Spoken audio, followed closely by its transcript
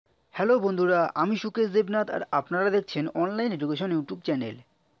Hello বন্ধুরা, আমি সুকেশ দেবনাথ আর আপনারা দেখছেন অনলাইন এডুকেশন ইউটিউব চ্যানেল।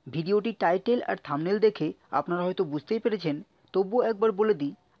 ভিডিওটি টাইটেল আর থাম্বনেল দেখে আপনারা হয়তো বুঝতেই পেরেছেন, তবুও একবার বলে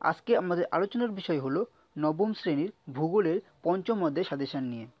দিই। আজকে আমাদের আলোচনার বিষয় হলো নবম শ্রেণীর ভূগোলের পঞ্চম অধ্যায় সাজেশন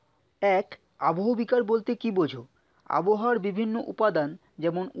নিয়ে। এক, আবহবিকার বলতে কী বোঝো? আবহাওয়ার বিভিন্ন উপাদান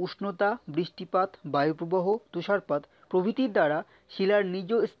যেমন উষ্ণতা, বৃষ্টিপাত, বায়ুপ্রবাহ, তুষারপাত প্রভৃতির দ্বারা শিলার নিজ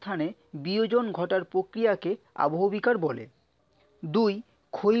স্থানে বিয়োজন ঘটার প্রক্রিয়াকে আবহবিকার বলে। দুই,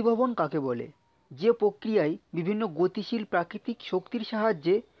 ক্ষয়ীভবন কাকে বলে? যে প্রক্রিয়ায় বিভিন্ন গতিশীল প্রাকৃতিক শক্তির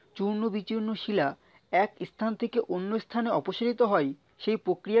সাহায্যে চূর্ণ বিচূর্ণ শিলা এক স্থান থেকে অন্য স্থানে অপসারিত হয়, সেই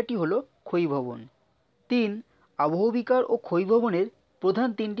প্রক্রিয়াটি হলো ক্ষয়ীভবন। তিন, আবহবিকার ও ক্ষয়ীভবনের প্রধান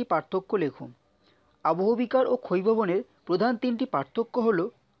তিনটি পার্থক্য লেখো। আবহবিকার ও ক্ষয়ীভবনের প্রধান তিনটি পার্থক্য হল: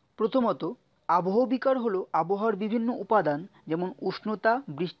 প্রথমত, আবহবিকার হলো আবহাওয়ার বিভিন্ন উপাদান যেমন উষ্ণতা,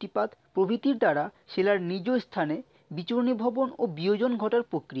 বৃষ্টিপাত প্রভৃতির দ্বারা শিলার নিজ স্থানে বিচূর্ণীভবন ও বিয়োজন ঘটার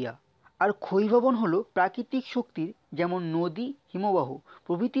প্রক্রিয়া। আর ক্ষয়ীভবন হলো প্রাকৃতিক শক্তির যেমন নদী, হিমবাহ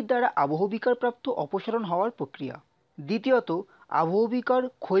প্রভৃতির দ্বারা আবহবিকার প্রাপ্ত অপসারণ হওয়ার প্রক্রিয়া। দ্বিতীয়ত, আবহবিকার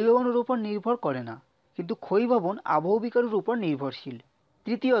ক্ষয়ীভবনের উপর নির্ভর করে না, কিন্তু ক্ষয়ীভবন আবহবিকারের উপর নির্ভরশীল।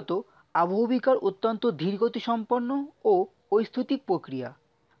 তৃতীয়ত, আবহবিকার অত্যন্ত ধীরগতিসম্পন্ন ও অস্থৈতিক প্রক্রিয়া,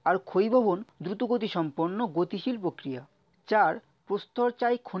 আর ক্ষয়ীভবন দ্রুতগতিসম্পন্ন গতিশীল প্রক্রিয়া। চার,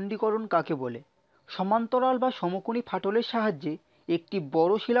 প্রস্তরচায়ী খণ্ডীকরণ কাকে বলে? সমান্তরাল বা সমকোণী ফাটলের সাহায্যে একটি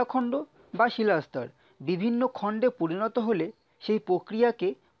বড় শিলাখণ্ড বা শিলাস্তর বিভিন্ন খণ্ডে পরিণত হলে সেই প্রক্রিয়াকে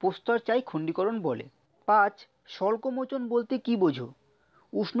প্রস্তরচায়ী খণ্ডীকরণ বলে। পাঁচ, স্বল্পমোচন বলতে কী বোঝো?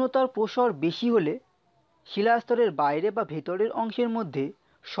 উষ্ণতার প্রসার বেশি হলে শিলাস্তরের বাইরে বা ভেতরের অংশের মধ্যে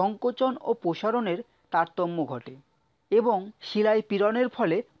সংকোচন ও প্রসারণের তারতম্য ঘটে এবং শিলায় পীড়নের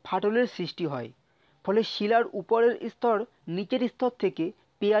ফলে ফাটলের সৃষ্টি হয়। ফলে শিলার উপরের স্তর নিচের স্তর থেকে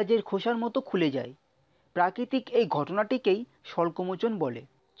পেঁয়াজের খোসার মতো খুলে যায়। প্রাকৃতিক এই ঘটনাটিকেই স্বল্পমোচন বলে।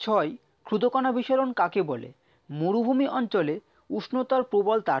 ছয়, ক্ষুদ্রকণা বিসরণ কাকে বলে? মরুভূমি অঞ্চলে উষ্ণতার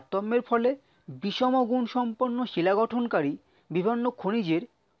প্রবল তারতম্যের ফলে বিষম গুণসম্পন্ন শিলা গঠনকারী বিভিন্ন খনিজের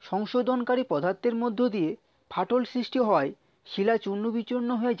সংশোধনকারী পদার্থের মধ্য দিয়ে ফাটল সৃষ্টি হওয়ায় শিলা চূর্ণ বিচূর্ণ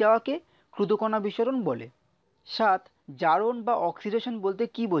হয়ে যাওয়াকে ক্ষুদ্রকণা বিসরণ বলে। সাত, জারণ বা অক্সিডেশন বলতে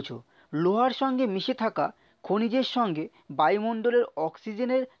কী বোঝো? লোহার সঙ্গে মিশে থাকা খনিজের সঙ্গে বায়ুমণ্ডলের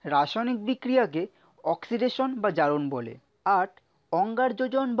অক্সিজেনের রাসায়নিক বিক্রিয়াকে অক্সিডেশন বা জারণ বলে। আট,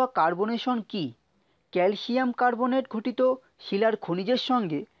 অঙ্গারযোজন বা কার্বনেশন কী? ক্যালসিয়াম কার্বনেট ঘটিত শিলার খনিজের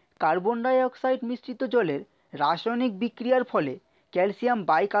সঙ্গে কার্বন ডাই অক্সাইড মিশ্রিত জলের রাসায়নিক বিক্রিয়ার ফলে ক্যালসিয়াম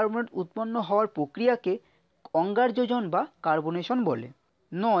বাইকার্বনেট উৎপন্ন হওয়ার প্রক্রিয়াকে অঙ্গারযোজন বা কার্বনেশন বলে।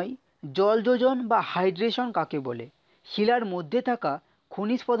 নয়, জলযোজন বা হাইড্রেশন কাকে বলে? শিলার মধ্যে থাকা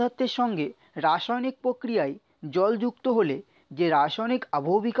খনিজ পদার্থের সঙ্গে রাসায়নিক প্রক্রিয়ায় জল যুক্ত হলে যে রাসায়নিক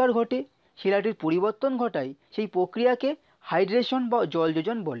আবহবিকার ঘটে, শিলাটির পরিবর্তন ঘটায়, সেই প্রক্রিয়াকে হাইড্রেশন বা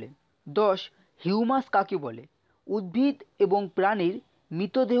জলযোজন বলে। 10, হিউমাস কাকে বলে? উদ্ভিদ এবং প্রাণীর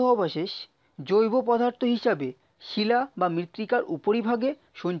মৃতদেহাবশেষ জৈব পদার্থ হিসাবে শিলা বা মৃত্তিকার উপরিভাগে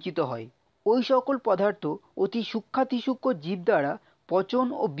সঞ্চিত হয়। ওই সকল পদার্থ অতি সূক্ষ্মাতিসূক্ষ্ম জীব দ্বারা পচন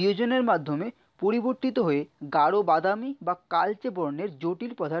ও বিয়োজনের মাধ্যমে পরিবর্তিত হয়ে গাঢ় বাদামি বা কালচে বর্ণের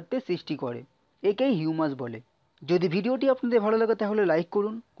জটিল পদার্থের সৃষ্টি করে। একেই হিউমাস বলে। যদি ভিডিওটি আপনাদের ভালো লাগে তাহলে লাইক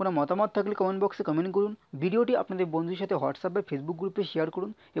করুন, কোনো মতামত থাকলে কমেন্ট বক্সে কমেন্ট করুন, ভিডিওটি আপনাদের বন্ধুদের সাথে হোয়াটসঅ্যাপ বা ফেসবুক গ্রুপে শেয়ার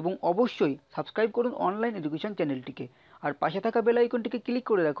করুন এবং অবশ্যই সাবস্ক্রাইব করুন অনলাইন এডুকেশন চ্যানেলটিকে। আর পাশে থাকা বেল আইকনটিকে ক্লিক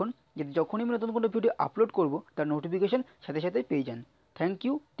করে রাখুন, যাতে যখনই আমি নতুন কোনো ভিডিও আপলোড করব তার নোটিফিকেশন সাথে সাথে পেয়ে যান। Thank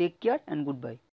you, take care and good bye.